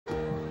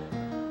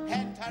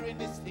Entering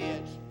the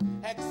stage,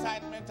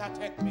 excitement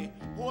attack me.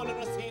 Holding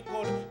a seat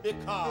good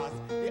because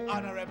the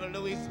Honorable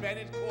Louise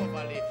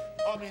Bennett-Coverley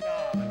coming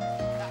on.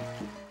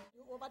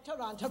 You over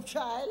Toronto,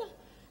 child.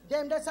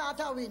 Them that's out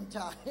of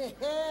winter. Hey,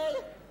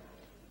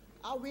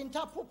 a winter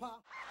pooper.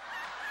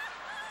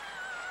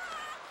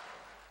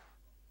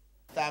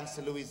 Thanks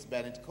to Louise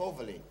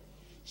Bennett-Coverley.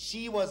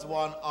 She was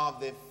one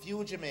of the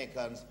few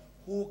Jamaicans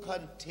who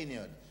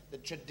continued the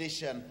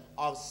tradition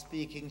of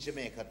speaking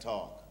Jamaica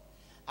talk.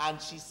 And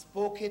she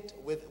spoke it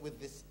with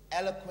this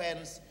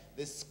eloquence,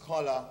 this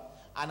color,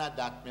 and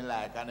that me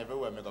like, and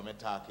everywhere me go me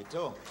talk it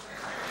too.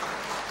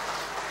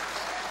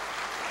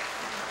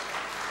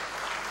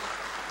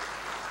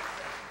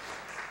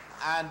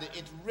 And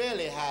it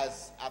really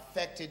has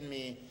affected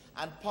me,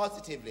 and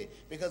positively,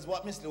 because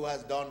what Miss Lou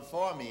has done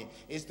for me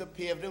is to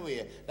pave the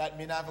way that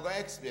me never go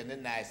explain the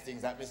nice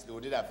things that Miss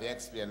Lou did have to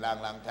explain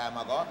long time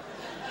ago.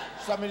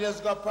 So me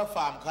just go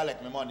perform,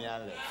 collect my money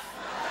and leave.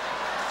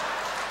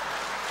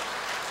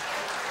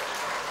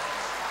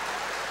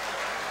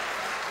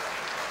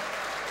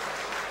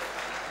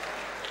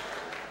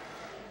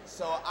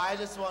 So I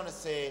just want to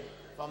say,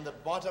 from the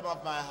bottom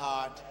of my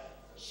heart,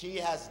 she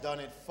has done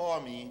it for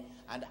me,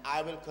 and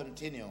I will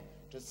continue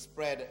to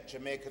spread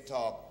Jamaica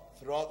talk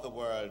throughout the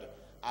world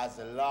as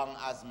long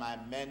as my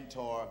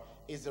mentor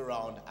is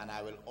around, and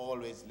I will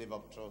always live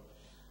up to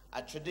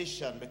a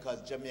tradition because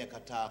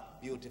Jamaica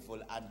talk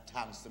beautiful, and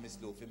thanks to Miss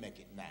Lou for make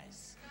it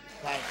nice.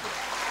 Thank you.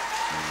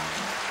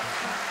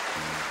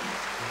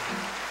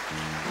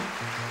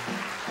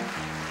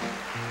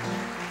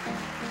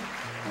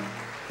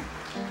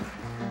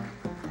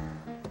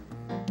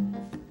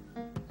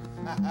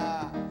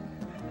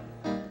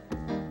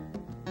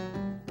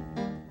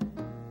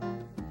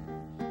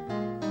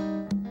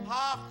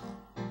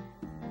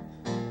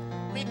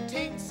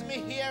 Methinks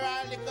me hear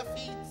our little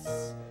feet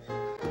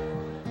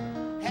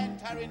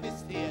entering the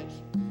stage,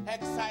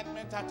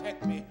 excitement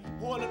attack me.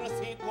 Holding a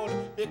seat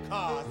good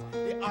because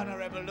the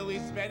Honorable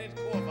Louise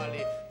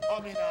Bennett-Coverley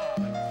coming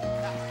on.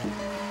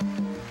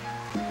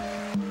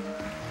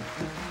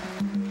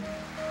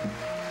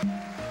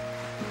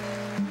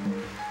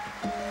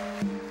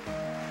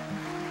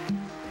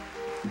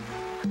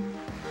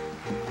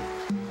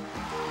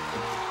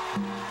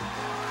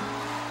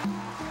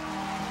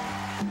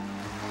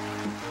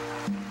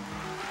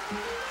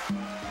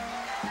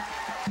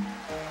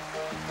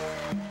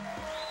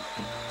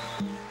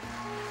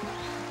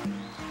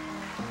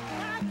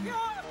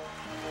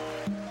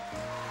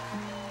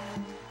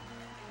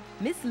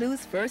 Miss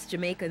Lou's first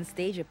Jamaican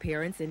stage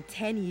appearance in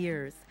 10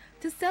 years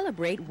to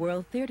celebrate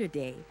World Theatre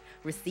Day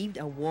received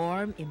a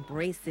warm,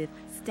 embracive,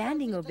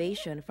 standing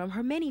ovation from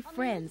her many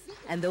friends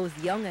and those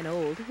young and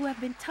old who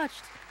have been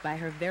touched by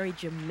her very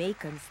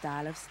Jamaican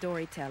style of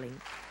storytelling.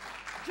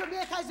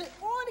 Jamaica is the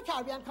only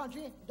Caribbean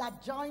country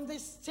that joined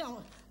this,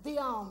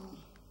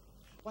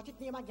 what's its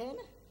name again?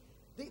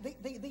 The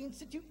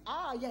Institute,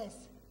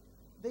 yes.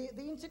 The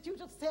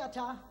Institute of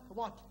Theatre,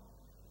 what?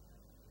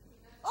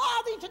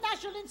 Oh, the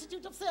International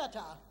Institute of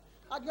Theatre.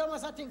 And you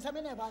must have things I may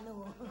never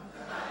know.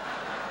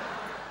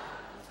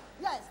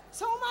 Yes,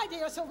 so my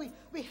dear, so we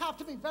have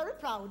to be very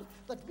proud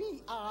that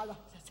we are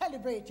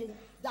celebrating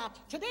that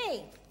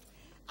today.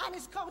 And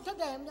it's come to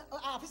them,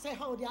 I have to say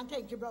howdy and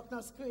thank you,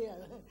 Brockner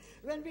Square.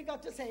 When we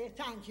got to say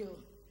thank you,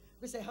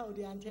 we say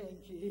howdy and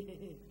thank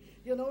you.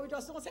 You know, we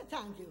just don't say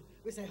thank you,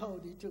 we say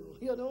howdy too,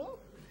 you know?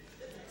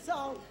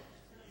 So,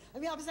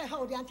 we have to say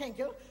howdy and thank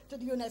you to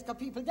the UNESCO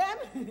people them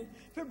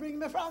for bringing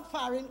me from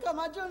foreign come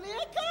on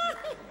Jamaica.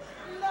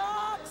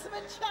 Locks,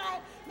 my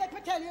child. Let me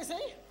tell you,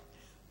 see,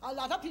 a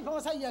lot of people will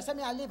say, yes, I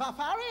mean, I live a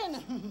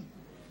foreign.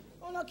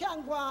 Oh, no,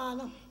 can't go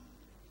on.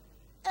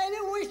 Any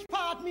which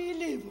part me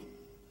live,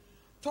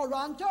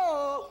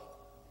 Toronto,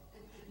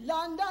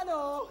 London,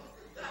 oh,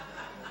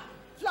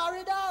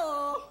 Florida,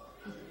 oh,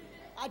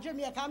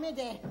 Jamaica me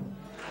there.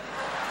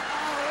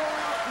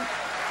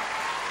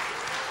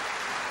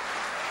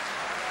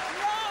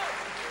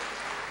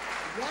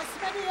 Yes,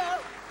 my dear.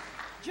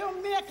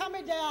 Jamaica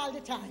me there all the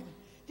time.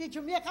 The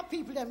Jamaica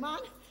people, them man,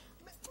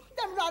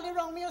 them rally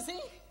around me, you see,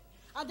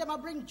 and them a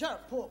bring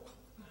jerk pork,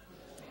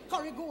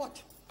 curry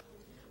goat,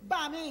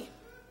 bammy,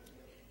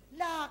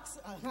 locks,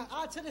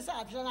 all to the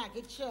side, I like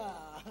it, sure.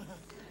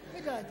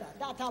 Because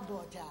that's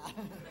about time.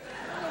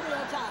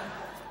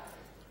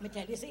 Me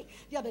tell you, see,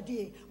 the other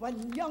day,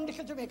 one young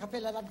little Jamaica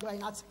fella that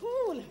going at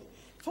school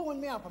phoned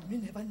me up, and me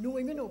never know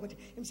him, you know, but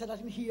him said that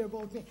him hear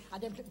about me,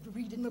 and them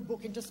reading my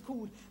book into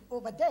school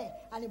over there,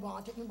 and he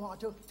want to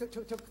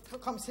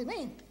come see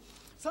me.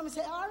 So me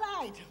say, all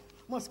right,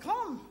 must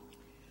come.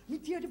 Me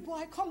dear, the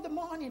boy come the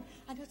morning,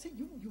 and I say,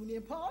 you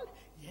name Paul?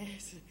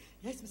 Yes,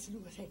 Mr.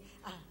 Lou. I say,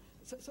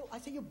 so I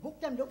say, your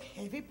book them look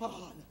heavy,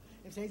 Paul.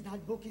 He says,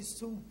 that book is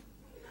soup.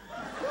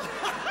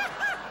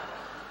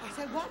 I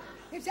said, what?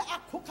 He said, I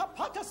cook a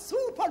pot of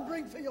soup and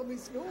bring for you,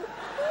 Miss Lou.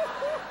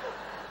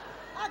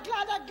 I'm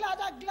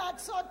glad.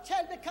 So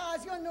tell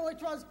because you know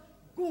it was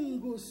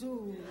gungu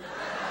soup.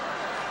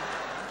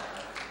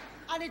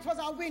 And it was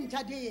a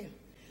winter day.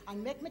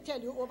 And make me tell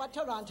you, over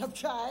Toronto,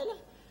 child,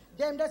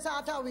 Them that's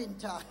out of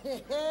winter.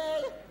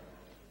 Hey,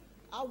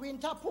 a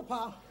winter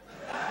pooper.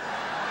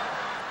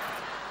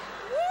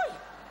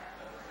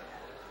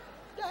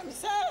 Them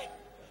say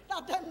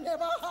that them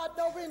never had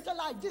no winter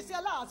like this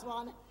your last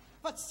one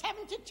for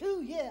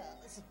 72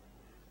 years.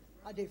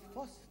 And the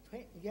first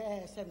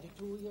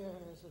 72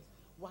 years.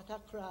 What a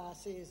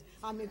crisis.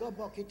 And me go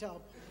buck it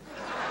up.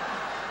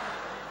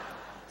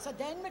 So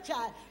then, my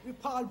child, we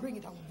Paul bring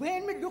it on.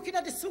 When me looking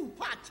at the soup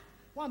pot,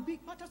 one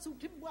big pot of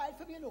soup him boil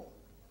for me, you know.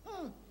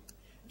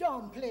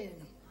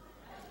 Dumpling,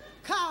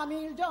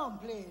 caramel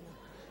dumpling,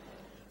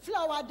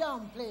 flour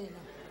dumpling,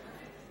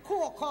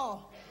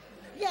 cocoa,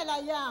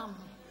 yellow yam,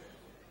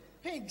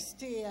 pig's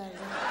tail.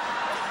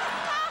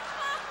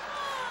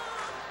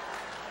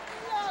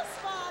 Yes,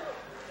 man.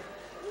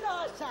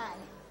 No, child.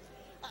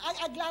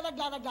 I'm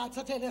glad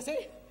to tell you,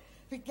 see?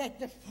 We get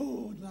the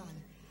food,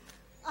 man.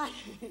 I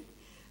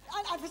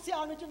see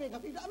all the Jamaican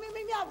people. I mean,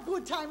 me have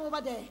good time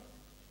over there.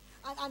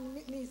 And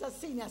me is a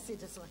senior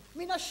citizen.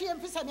 Me not shame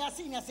to say me a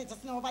senior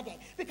citizen over there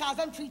because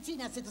I'm treat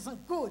senior citizen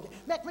good.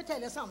 Let me tell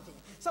you something.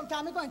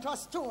 Sometimes I go into a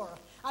store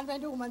and when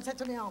the woman said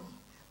to me,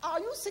 are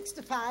you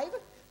 65?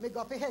 Me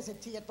go to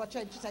hesitate, but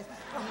she says,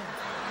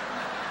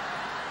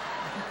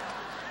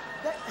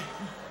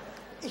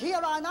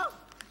 here I know.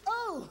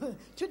 Oh,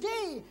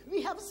 today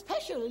we have a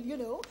special,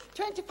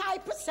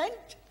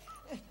 25%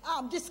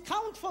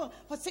 discount for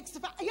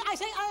 65. I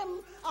say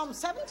I'm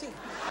 70.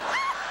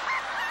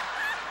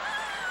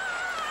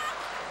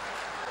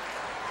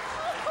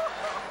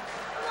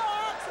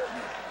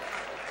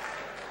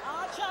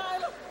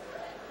 Child.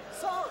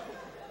 So,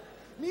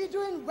 me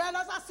doing well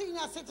as a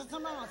senior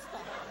citizen master.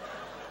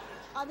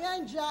 I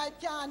mean, enjoy it,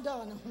 can't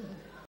done.